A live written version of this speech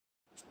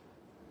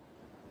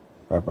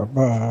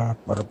Hello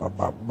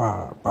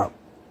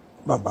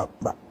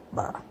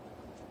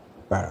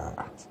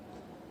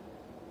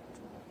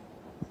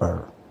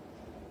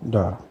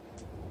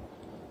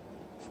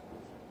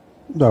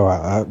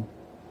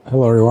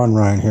everyone,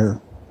 Ryan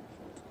here.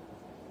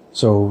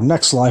 So,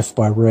 Next Life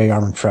by Rae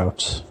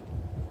Armantrout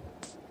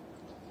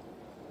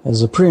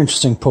is a pretty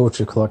interesting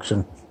poetry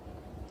collection.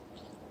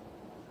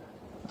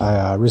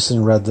 I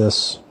recently read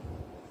this.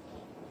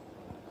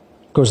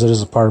 Of course, it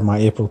is a part of my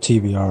April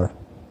TBR.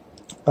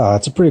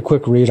 It's a pretty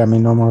quick read. I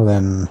mean, no more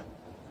than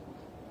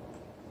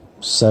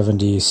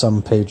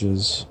 70-some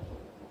pages.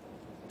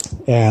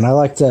 And I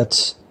like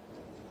that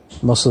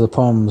most of the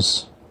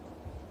poems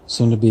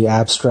seem to be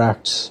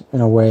abstract in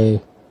a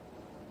way,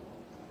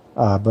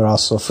 but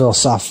also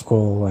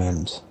philosophical,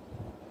 and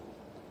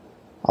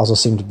also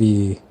seem to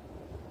be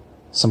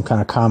some kind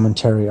of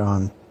commentary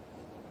on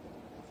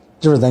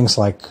different things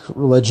like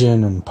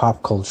religion and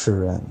pop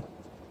culture, and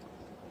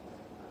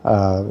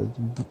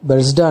but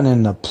it's done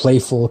in a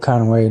playful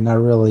kind of way,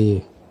 not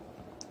really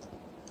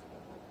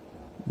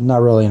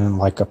in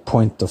like a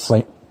point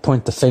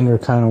the finger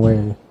kind of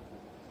way.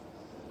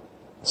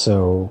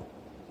 So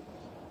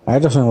I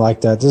definitely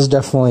like that. This is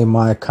definitely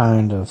my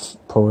kind of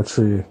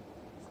poetry.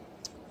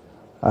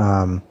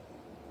 I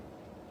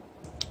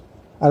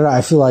don't know.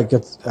 I feel like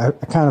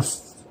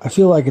I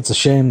feel like it's a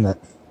shame that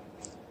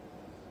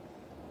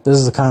this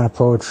is the kind of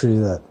poetry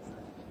that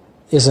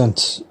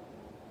isn't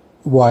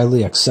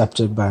widely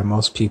accepted by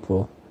most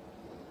people.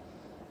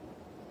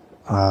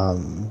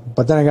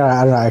 But then again,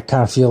 I don't know, I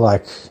kind of feel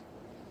like,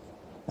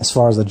 as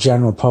far as the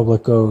general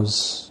public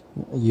goes,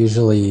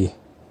 usually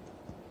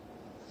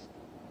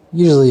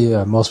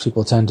most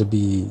people tend to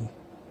be,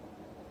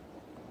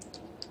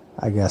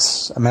 I mean, I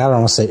don't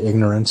want to say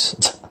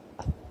ignorant.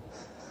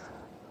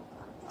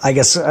 I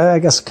guess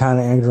kind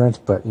of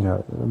ignorant, but,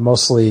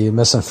 mostly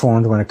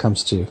misinformed when it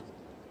comes to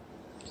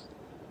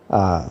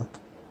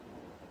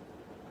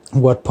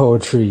what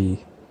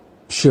poetry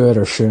should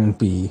or shouldn't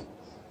be.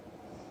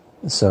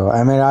 So,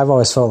 I mean, I've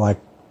always felt like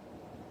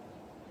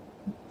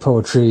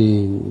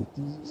poetry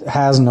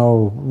has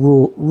no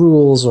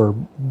rules or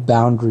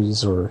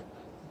boundaries or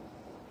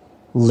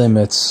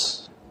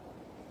limits.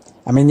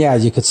 I mean, yeah,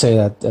 you could say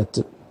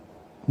that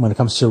when it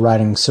comes to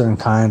writing certain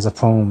kinds of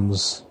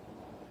poems,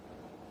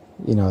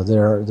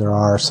 there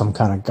are some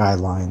kind of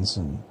guidelines,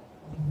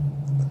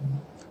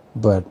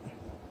 but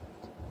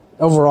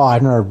overall, I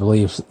never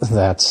believed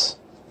that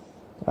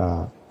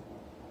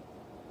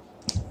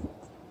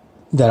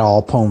that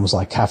all poems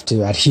have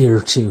to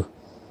adhere to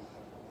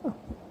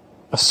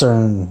a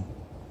certain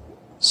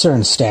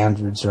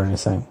standards or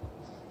anything.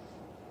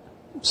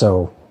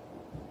 So,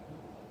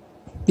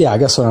 yeah, I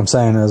guess what I'm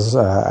saying is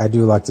I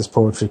do like this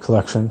poetry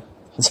collection.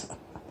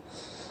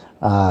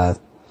 I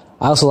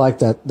also like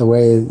that the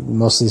way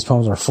most of these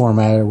poems are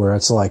formatted, where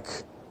it's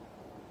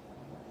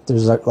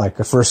there's like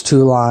the first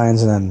two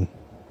lines, and then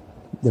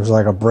there's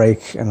a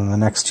break, and then the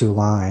next two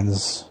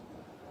lines,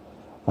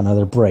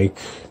 another break,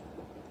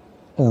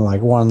 and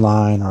then one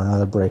line or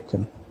another break,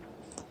 and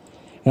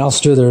also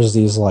too, there's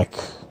these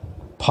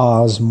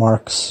pause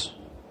marks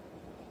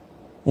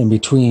in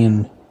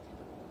between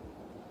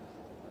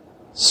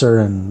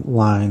certain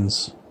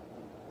lines,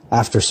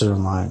 after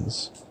certain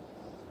lines.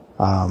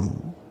 I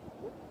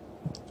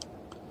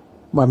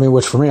mean,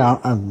 which for me, I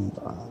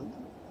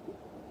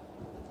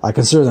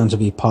consider them to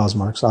be pause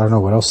marks. I don't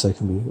know what else they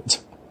can be.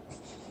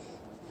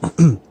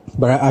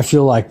 But I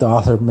feel like the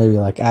author maybe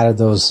added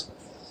those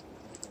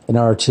in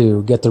order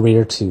to get the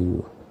reader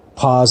to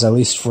pause at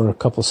least for a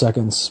couple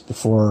seconds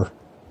before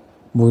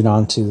moving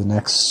on to the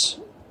next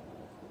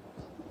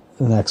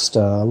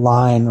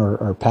line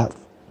or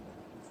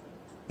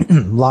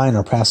line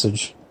or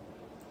passage.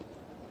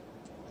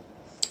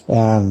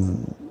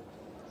 And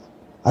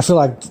I feel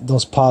like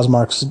those pause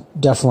marks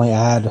definitely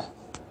add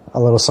a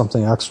little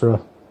something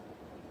extra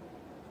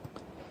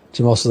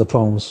to most of the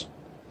poems,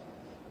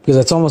 because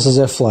it's almost as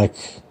if well,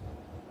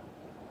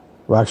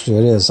 actually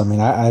it is. I mean,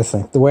 I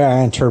think the way I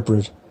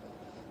interpreted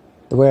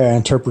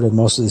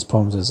most of these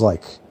poems is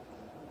it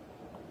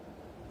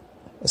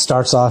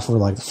starts off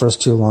where the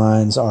first two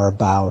lines are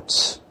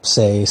about,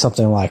 say,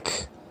 something I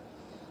don't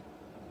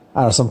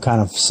know, some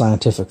kind of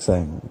scientific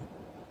thing,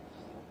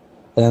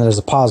 and then there's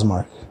a pause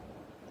mark.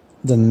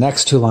 Then the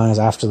next two lines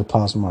after the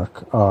pause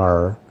mark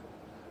are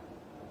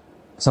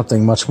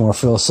something much more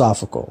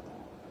philosophical,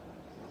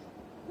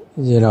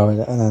 and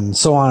then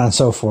so on and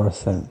so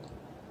forth. And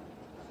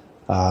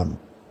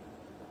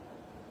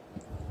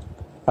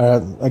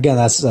again,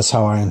 that's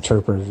how I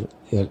interpret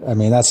it. I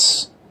mean,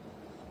 that's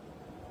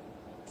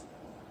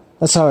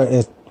how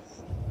it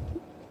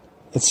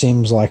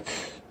seems like.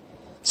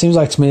 Seems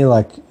like to me the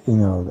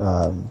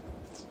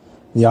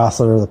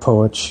author, the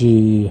poet,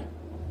 she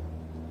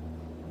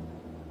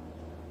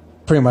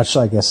pretty much,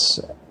 I guess,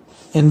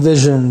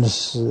 envisioned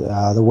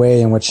the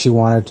way in which she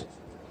wanted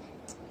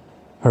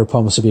her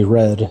poems to be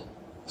read,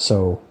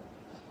 so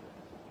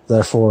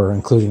therefore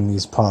including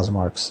these pause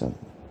marks. And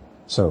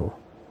so,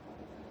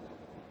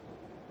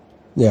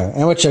 Yeah,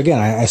 and which again,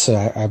 I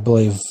say I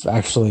believe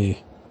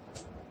actually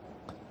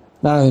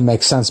not only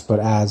makes sense but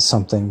adds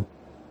something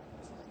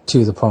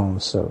to the poem,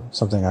 so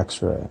something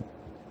extra.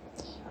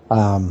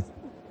 So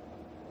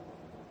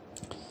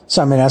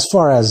I mean, as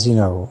far as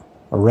a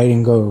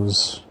rating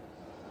goes,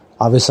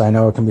 obviously I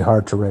know it can be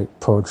hard to rate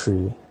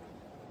poetry,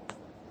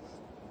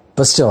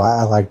 but still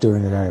I like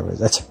doing it anyways.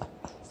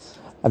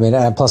 I mean,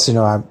 and plus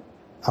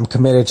I'm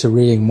committed to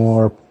reading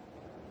more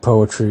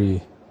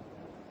poetry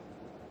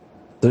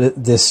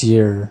this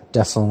year,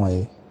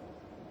 definitely.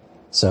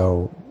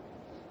 So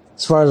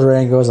as far as the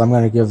rating goes, I'm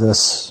going to give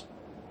this,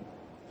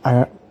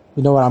 I'm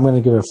going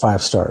to give it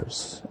 5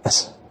 stars.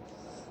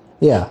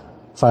 Yeah,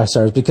 5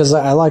 stars, because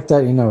I like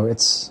that,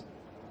 it's,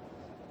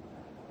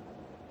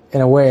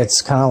 in a way,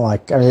 it's kind of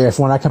like, I mean,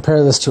 when I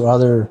compare this to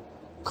other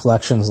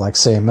collections, like,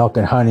 say, Milk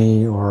and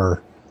Honey,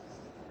 or,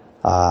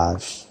 I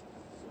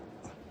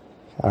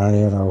don't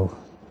even know,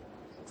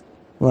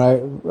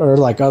 or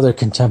like other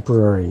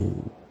contemporary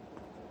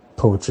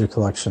poetry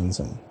collections,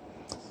 and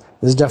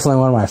this is definitely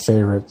one of my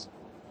favorites.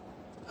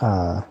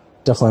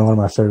 Definitely one of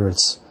my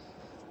favorites,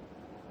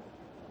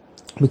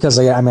 because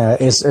I mean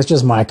it's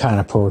just my kind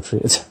of poetry.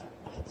 It's,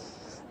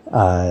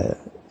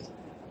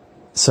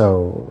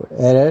 so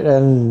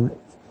and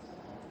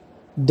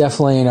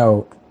definitely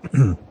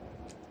in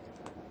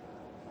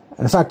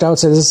fact I would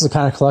say this is the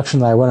kind of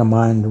collection that I wouldn't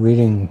mind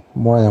reading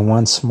more than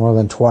once, more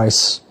than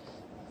twice,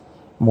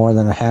 more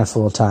than a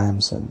handful of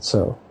times, and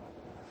so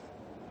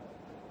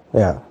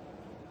yeah.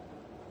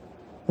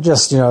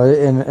 Just, in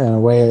a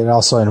way, it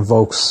also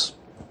invokes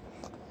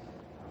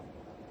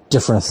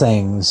different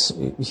things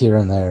here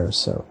and there.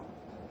 So,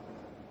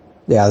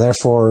 yeah,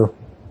 therefore,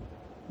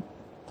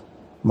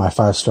 my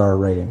 5-star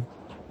rating.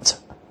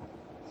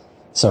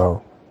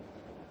 So,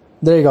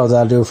 there you go.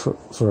 That'll do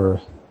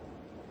for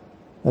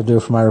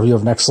my review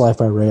of Next Life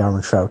by Rae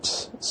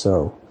Armantrout.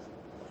 So,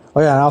 oh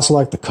yeah, I also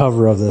like the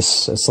cover of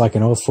this. It's like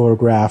an old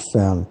photograph,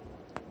 and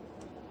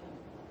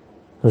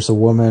there's a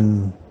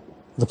woman.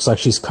 Looks like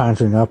she's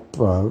conjuring up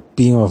a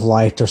beam of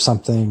light or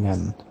something,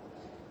 and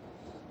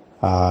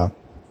I'd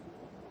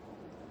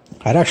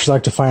actually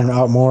like to find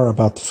out more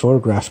about the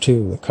photograph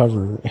too, the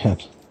cover,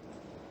 and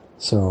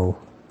so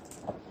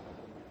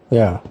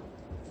yeah.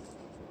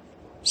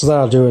 So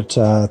that'll do it.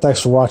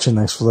 Thanks for watching.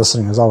 Thanks for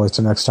listening. As always,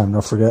 till next time,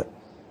 don't forget,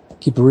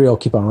 keep it real,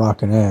 keep on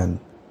rocking, and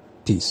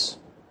peace.